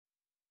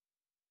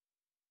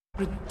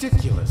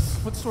Ridiculous.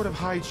 What sort of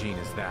hygiene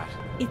is that?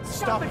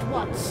 Stop at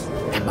once.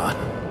 Emma,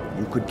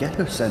 you could get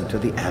her sent to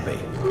the Abbey.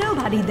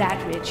 Nobody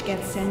that rich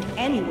gets sent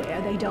anywhere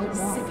they don't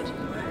want.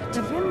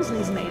 The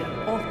Brimsley's made an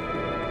awful...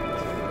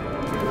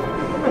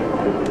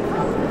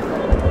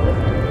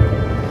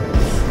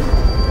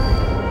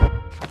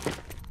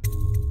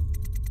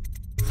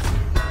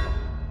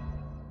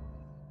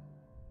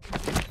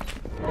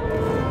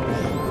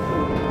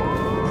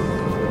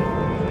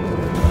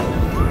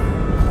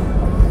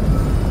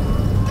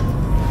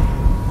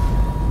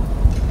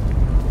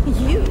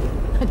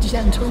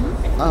 Gentlemen?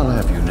 I'll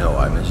have you know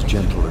I'm as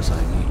gentle as I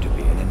need to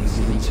be in any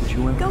given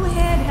situation. Go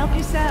ahead, help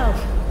yourself.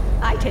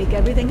 I take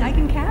everything I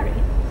can carry.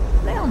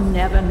 They'll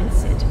never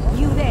miss it.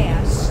 You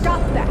there, stop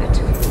that.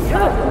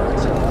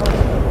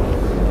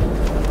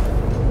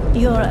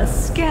 You're a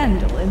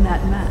scandal in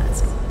that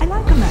mask. I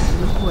like a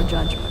man with poor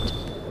judgment.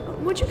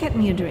 Would you get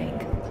me a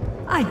drink?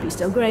 I'd be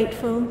so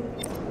grateful.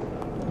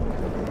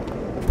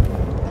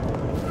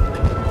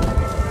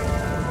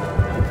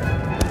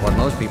 What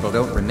most people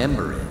don't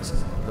remember is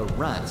the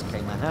rats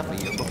came a half a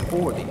year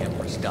before the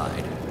Empress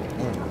died.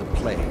 And the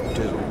plague,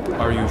 too.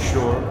 Are you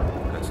sure?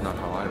 That's not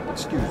how I...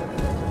 Excuse me.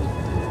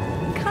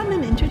 Come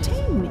and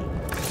entertain me.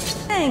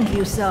 Thank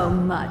you so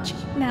much.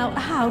 Now,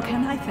 how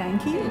can I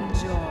thank you?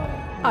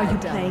 Are you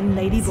playing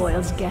Lady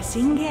Boyle's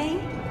guessing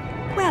game?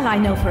 Well, I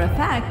know for a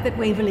fact that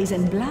Waverly's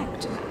in black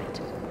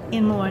tonight.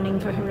 In mourning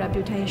for her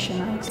reputation,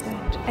 I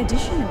expect.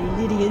 Additionally,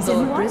 Lydia's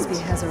in white. Lord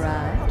Brisby has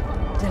arrived.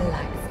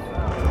 Delightful.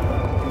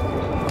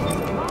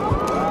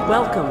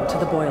 Welcome to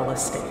the Boyle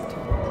estate.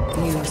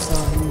 You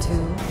saw him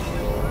too?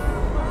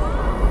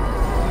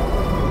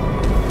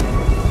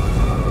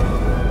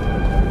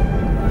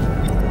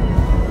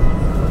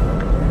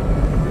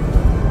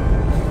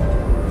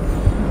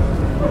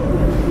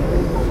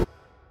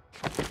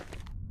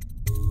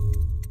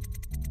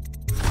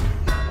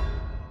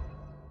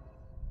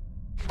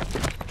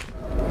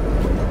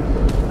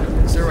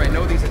 Sir, I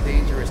know these are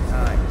dangerous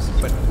times,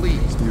 but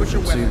please, You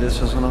should see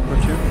this as an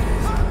opportunity.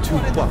 To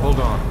what? Hold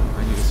on.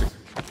 I need a...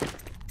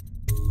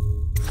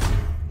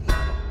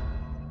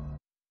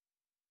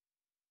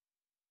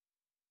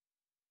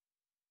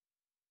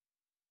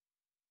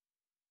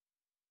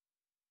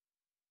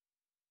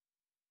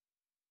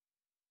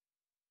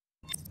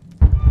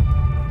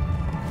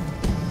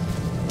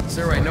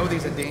 Sir, I know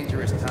these are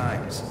dangerous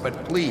times,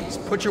 but please,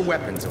 put your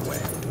weapons away.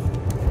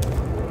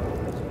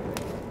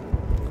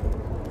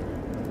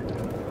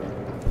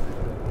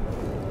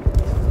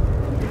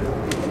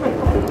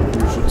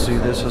 You should see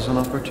this as an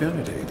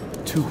opportunity.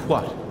 To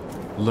what?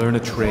 Learn a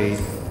trade?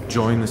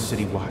 Join the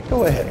city watch?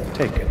 Go ahead,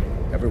 take it.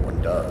 Everyone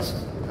does.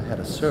 I had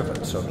a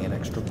servant sew me an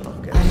extra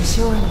pocket. I'm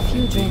sure in a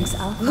few drinks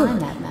I'll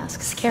find that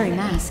mask. Scary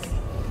mask.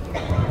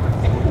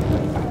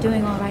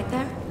 Doing all right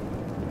there?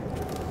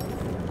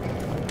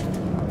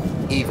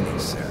 Evening,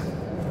 sir.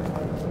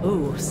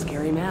 Ooh,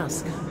 scary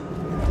mask.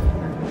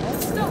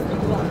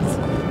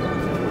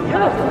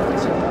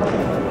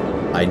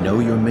 I know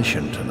your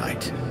mission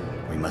tonight.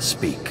 We must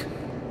speak.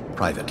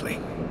 Privately.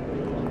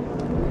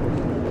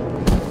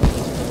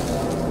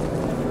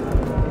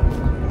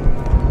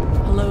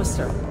 Hello,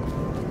 sir.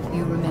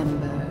 You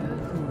remember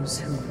who's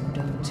who,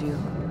 don't you?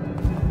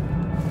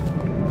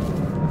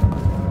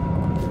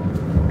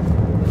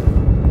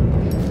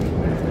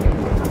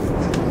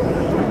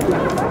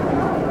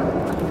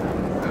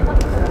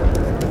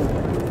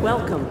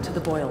 Welcome to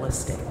the Boyle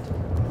estate.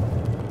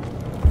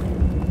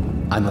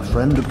 I'm a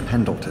friend of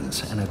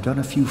Pendleton's, and I've done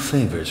a few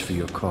favors for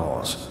your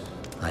cause.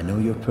 I know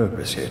your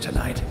purpose here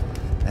tonight.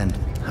 And,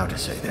 how to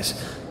say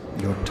this,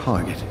 your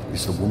target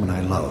is the woman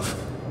I love.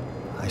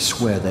 I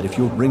swear that if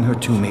you'll bring her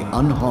to me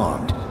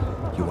unharmed,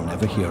 you will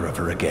never hear of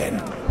her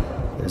again.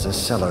 There's a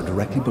cellar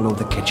directly below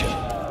the kitchen.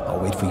 I'll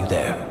wait for you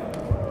there.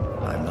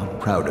 I'm not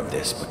proud of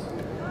this,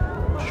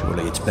 but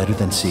surely it's better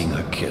than seeing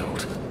her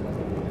killed.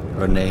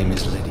 Her name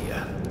is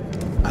Lydia.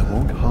 I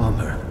won't harm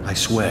her, I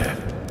swear.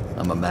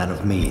 I'm a man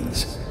of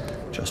means.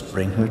 Just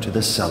bring her to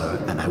the cellar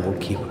and I will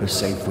keep her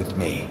safe with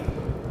me.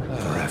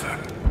 Forever.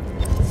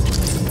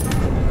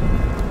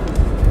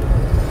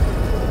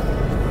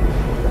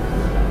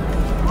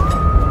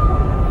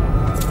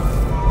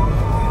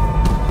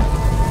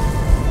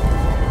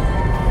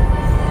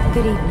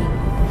 Good evening.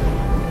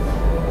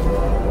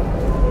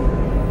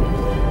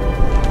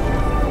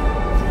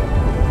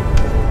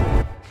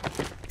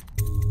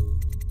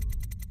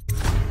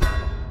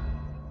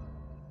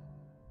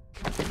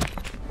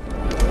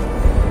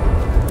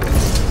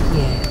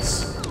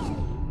 Yes.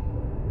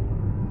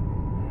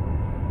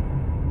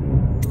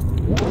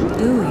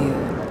 Do you?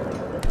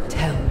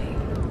 Tell me.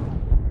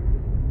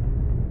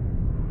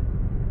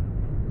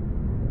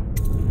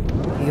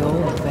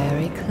 You're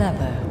very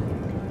clever.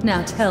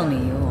 Now tell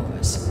me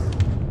yours.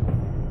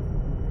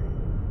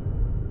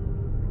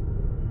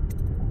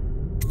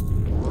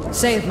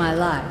 Save my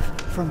life.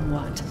 From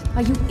what?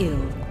 Are you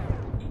ill?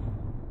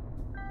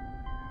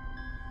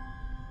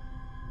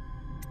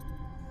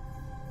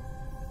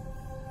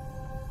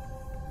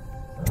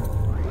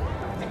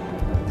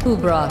 Who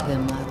brought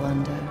him, I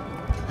wonder?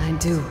 I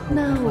do hope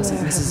Now it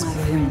wasn't where have Mrs. my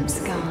Williams.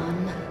 friends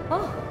gone?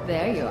 Oh,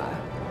 there you are.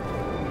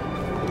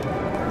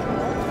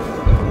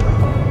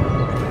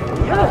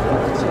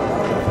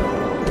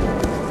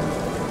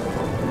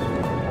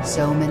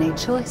 So many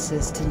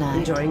choices tonight.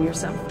 Enjoying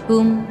yourself?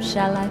 Whom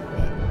shall I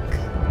pick?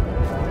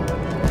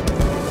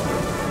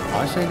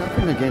 I say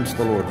nothing against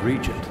the Lord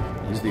Regent.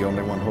 He's the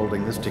only one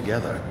holding this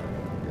together.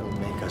 He'll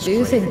make us Do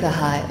you think crave the it.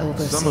 High Some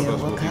Overseer of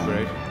us will will be come?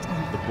 great.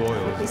 The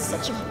boils. He's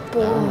such a No,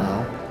 bore.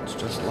 no, it's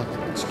just luck.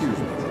 Excuse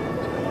me.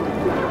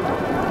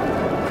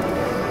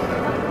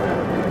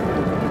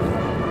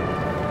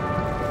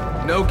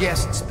 No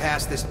guests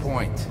past this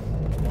point.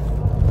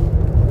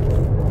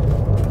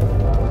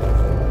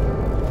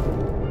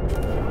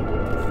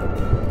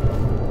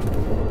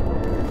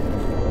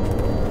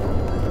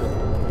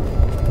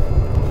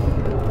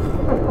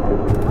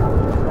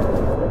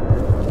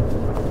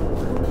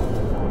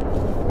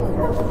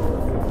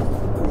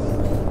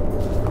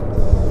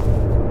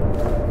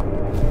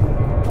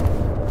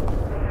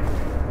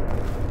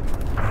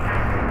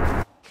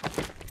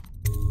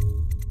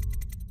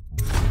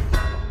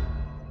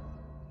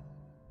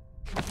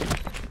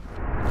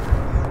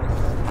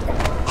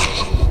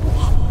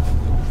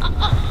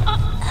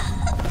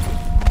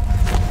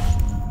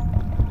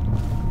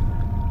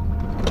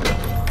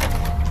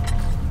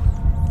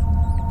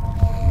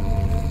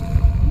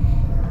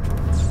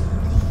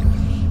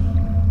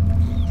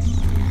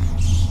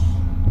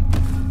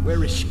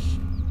 Where is she?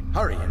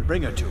 Hurry and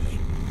bring her to me.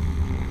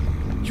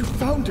 You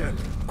found her!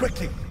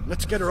 Quickly,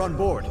 let's get her on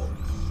board.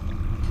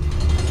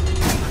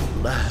 At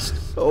last.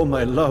 Oh,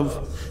 my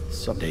love.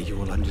 Someday you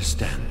will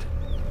understand.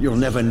 You'll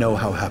never know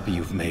how happy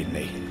you've made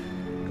me.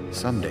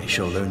 Someday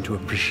she'll learn to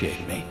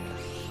appreciate me.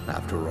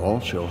 After all,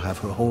 she'll have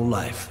her whole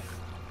life.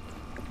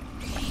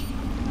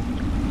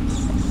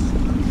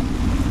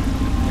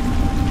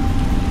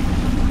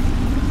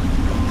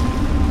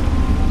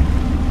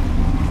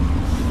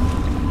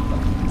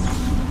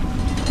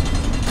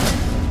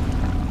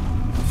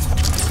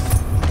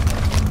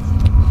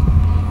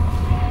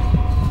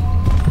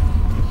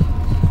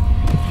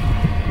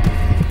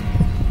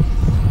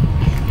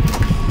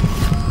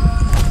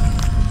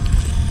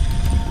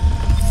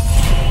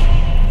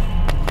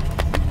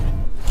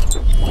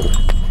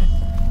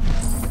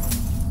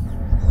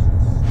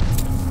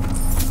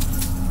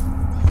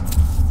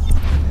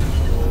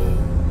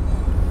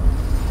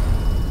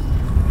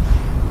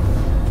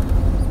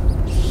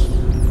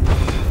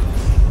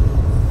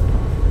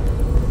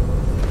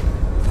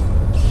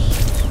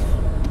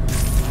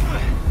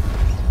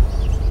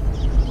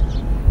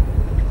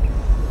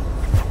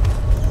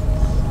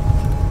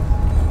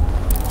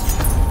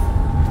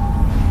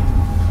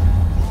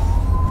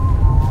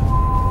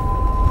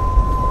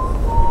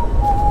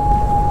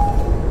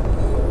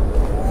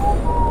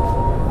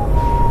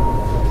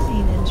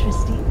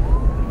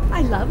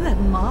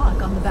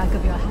 mark on the back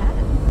of your hand.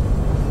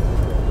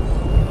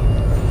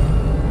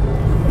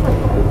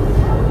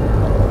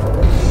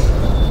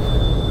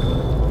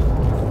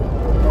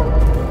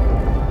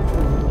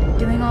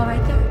 Doing all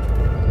right there?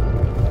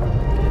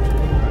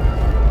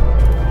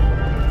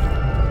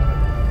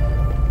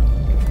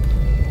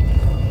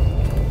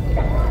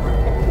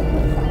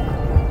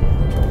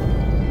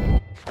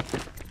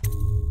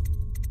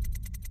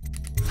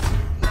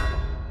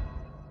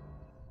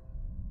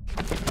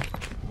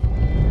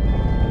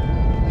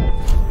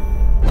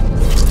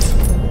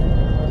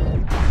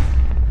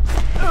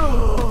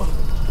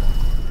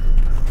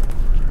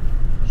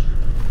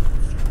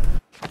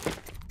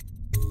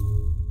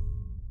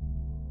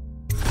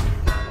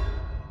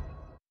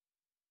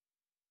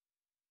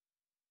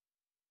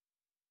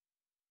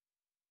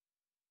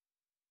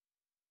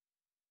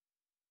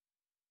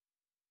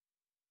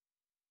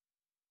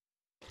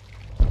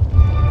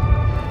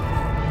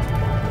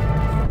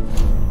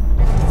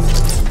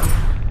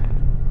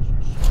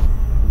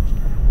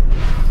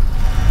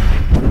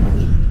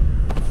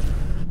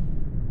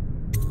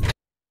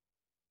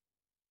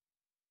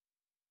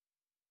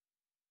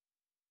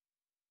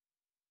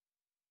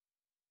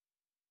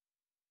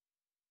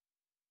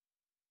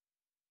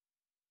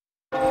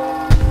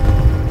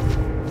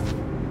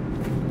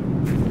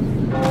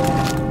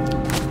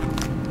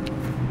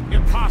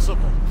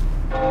 Impossible!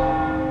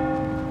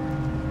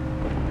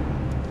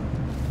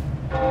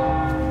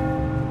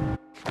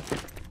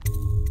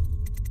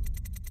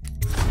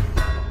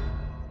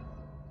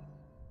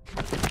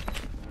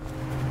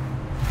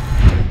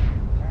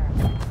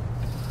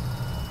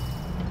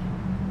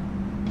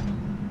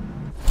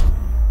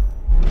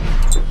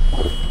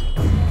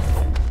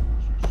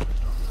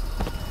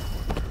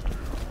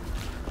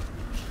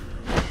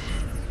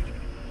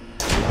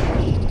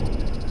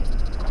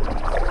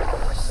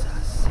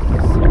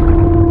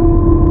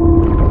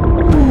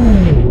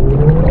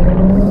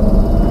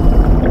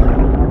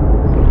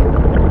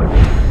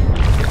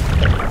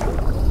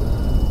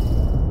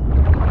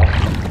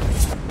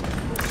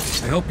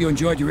 I hope you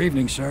enjoyed your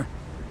evening, sir.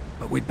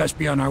 But we'd best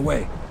be on our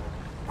way.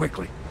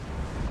 Quickly.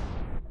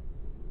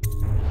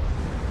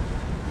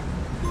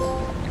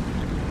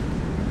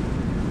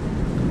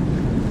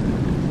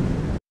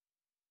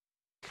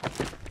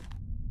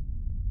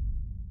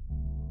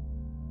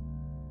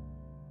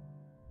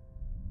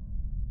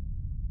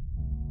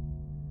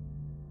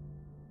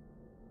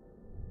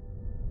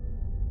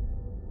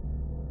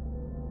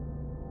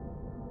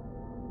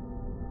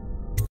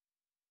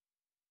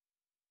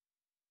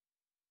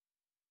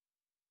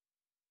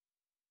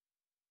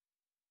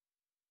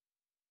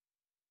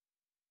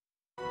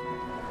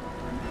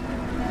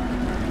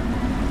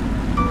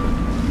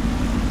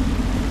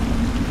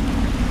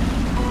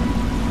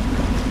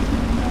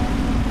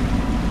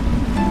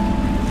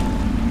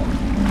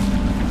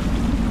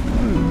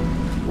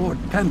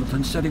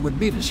 Pendleton said he would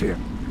meet us here.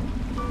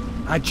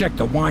 I checked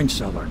the wine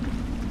cellar.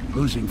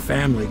 Losing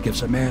family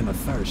gives a man a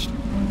thirst.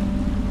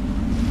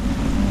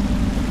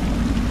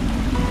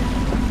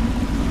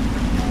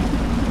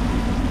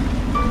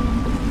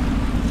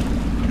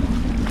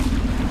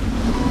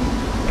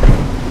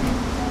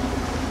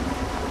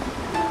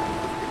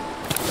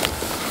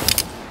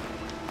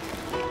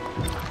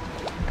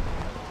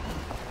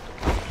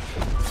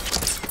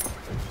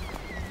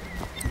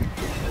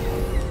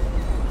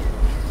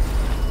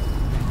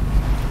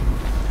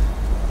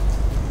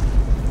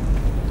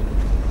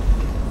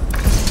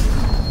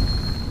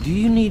 Do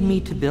you need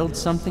me to build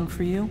something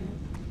for you?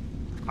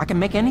 I can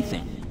make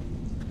anything,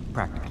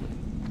 practically.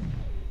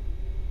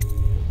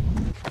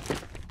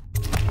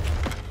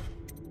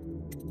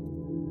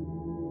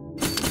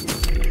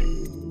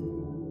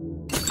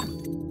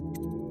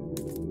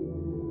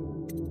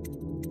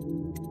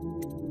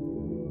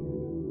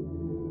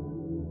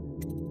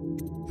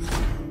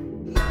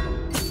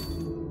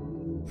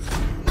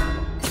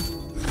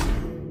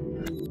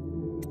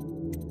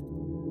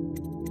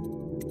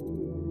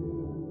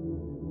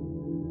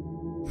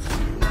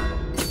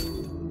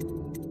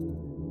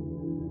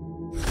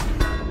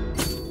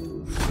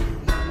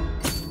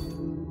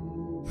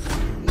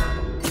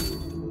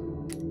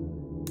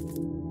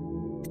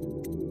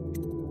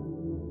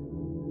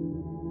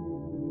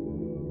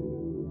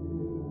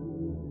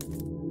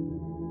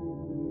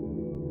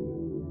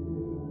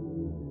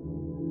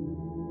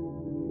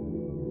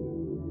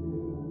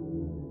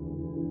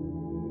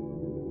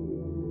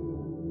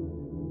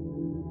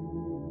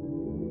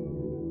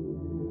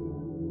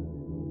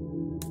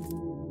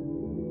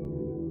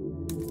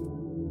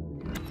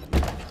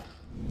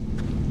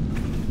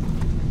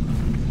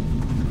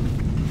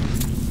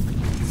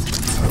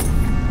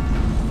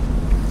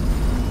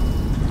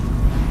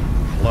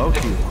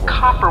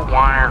 Copper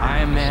wire.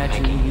 I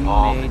imagine you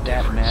made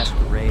that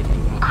masquerade.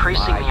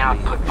 Increasing the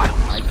output by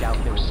I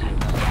doubt there was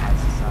another high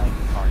society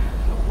partner.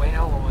 The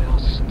whale oil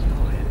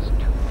still is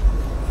too.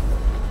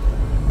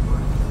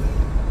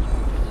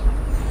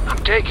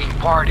 I'm taking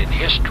part in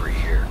history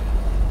here.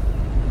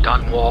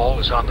 Dunwall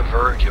is on the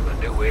verge of a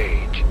new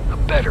age, a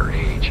better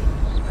age.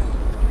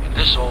 And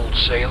this old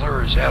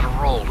sailor has had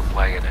a role to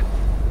play in it.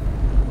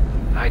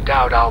 I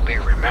doubt I'll be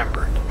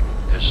remembered,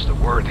 as the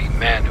worthy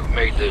men who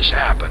made this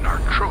happen are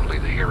truly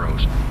the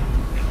heroes.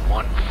 And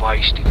one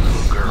feisty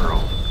little girl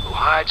who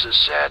hides the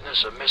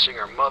sadness of missing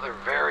her mother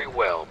very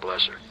well,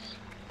 bless her.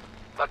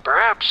 But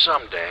perhaps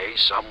someday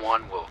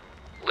someone will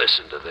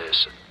listen to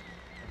this and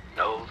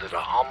know that a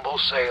humble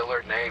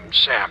sailor named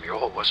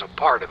Samuel was a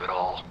part of it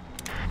all.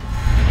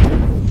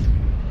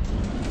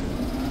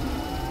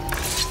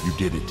 You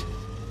did it.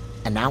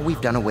 And now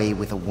we've done away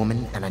with a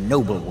woman, and a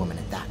noble woman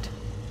at that.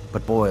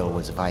 But Boyle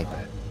was a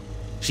viper.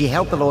 She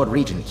helped the Lord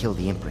Regent kill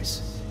the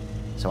Empress,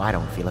 so I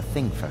don't feel a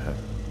thing for her.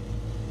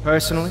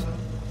 Personally,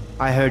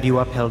 I heard you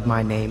upheld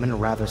my name in a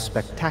rather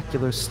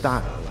spectacular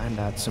style and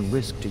at some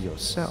risk to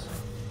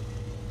yourself.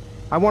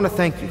 I want to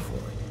thank you for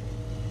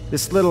it.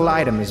 This little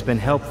item has been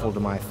helpful to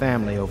my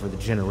family over the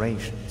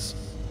generations,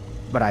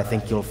 but I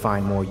think you'll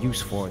find more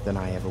use for it than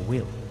I ever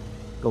will.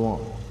 Go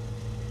on,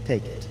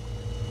 take it.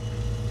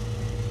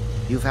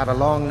 You've had a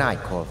long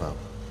night, Corvo,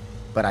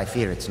 but I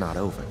fear it's not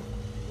over.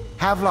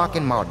 Havelock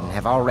and Martin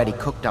have already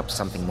cooked up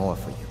something more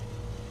for you.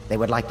 They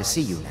would like to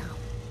see you now,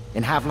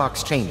 in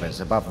Havelock's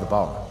chambers above the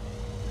bar.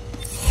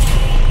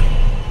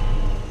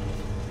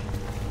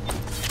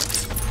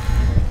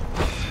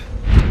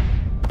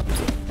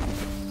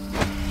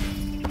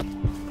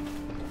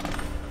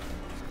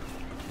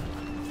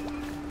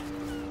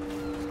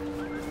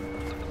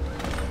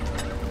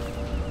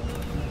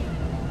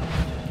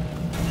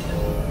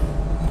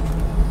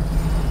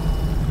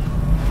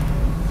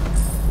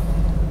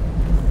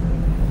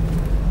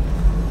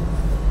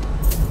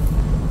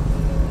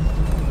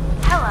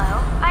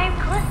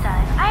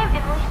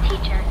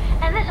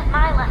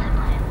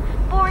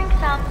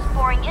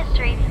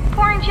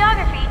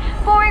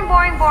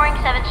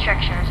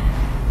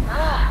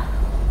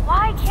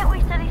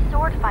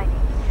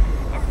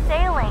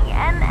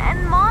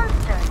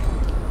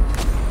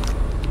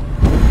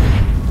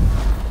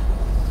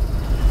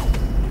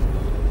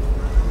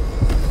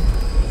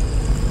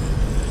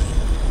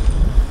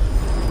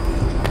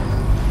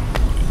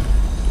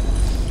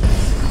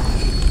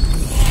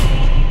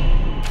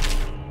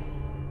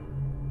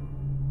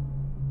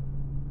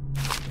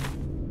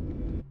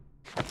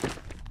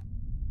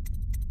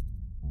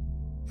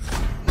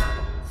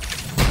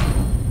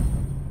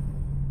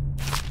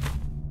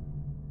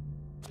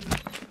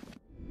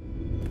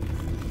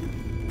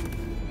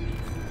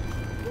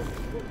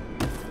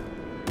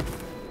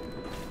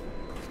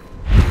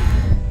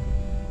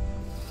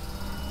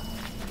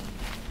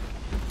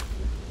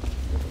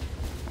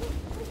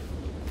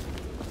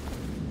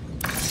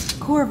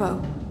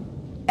 Corvo.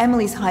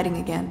 Emily's hiding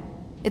again.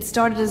 It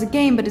started as a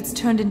game, but it's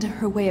turned into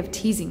her way of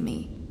teasing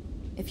me.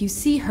 If you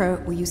see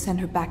her, will you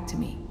send her back to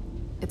me?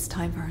 It's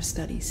time for her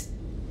studies.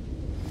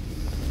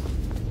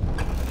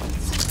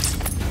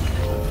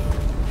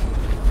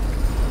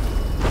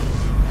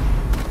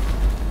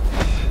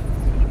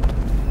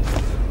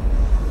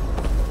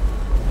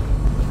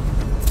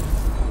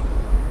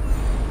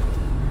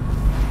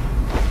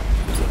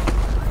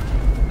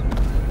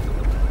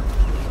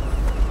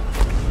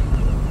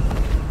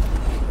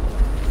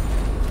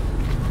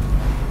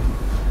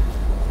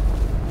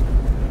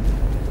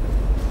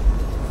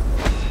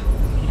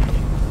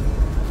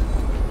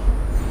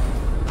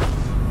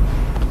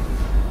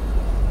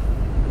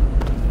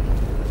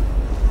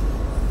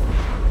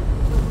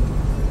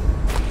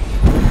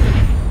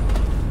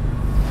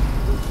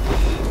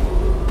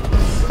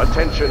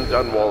 Attention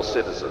Dunwall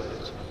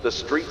citizens. The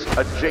streets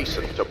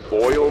adjacent to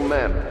Boyle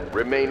Manor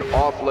remain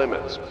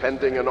off-limits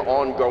pending an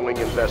ongoing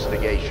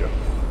investigation.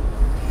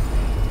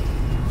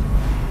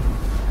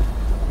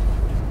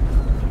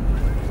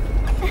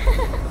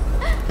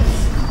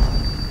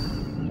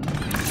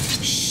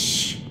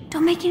 Shh!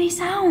 Don't make any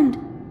sound!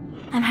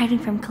 I'm hiding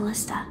from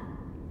Callista.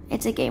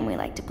 It's a game we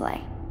like to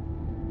play.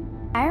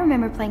 I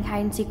remember playing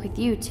hide and seek with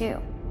you, too.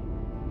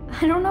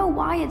 I don't know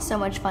why it's so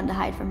much fun to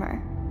hide from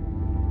her.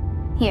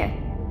 Here.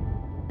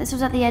 This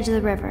was at the edge of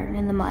the river,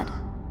 in the mud.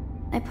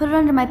 I put it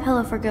under my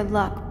pillow for good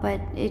luck, but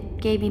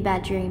it gave me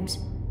bad dreams.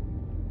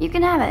 You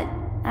can have it,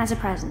 as a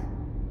present.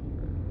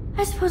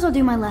 I suppose I'll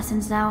do my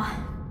lessons now.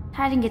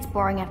 Hiding gets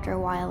boring after a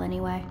while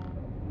anyway.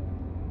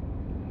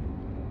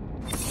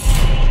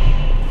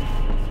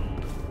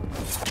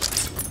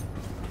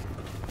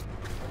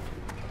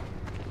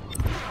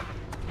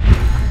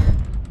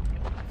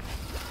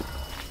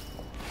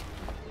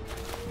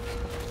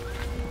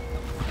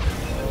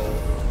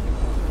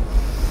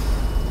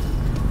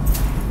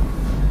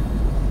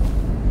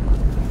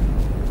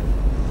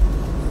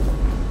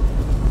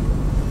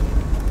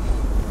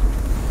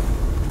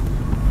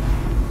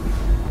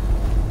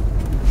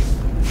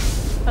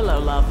 Hello,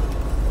 love.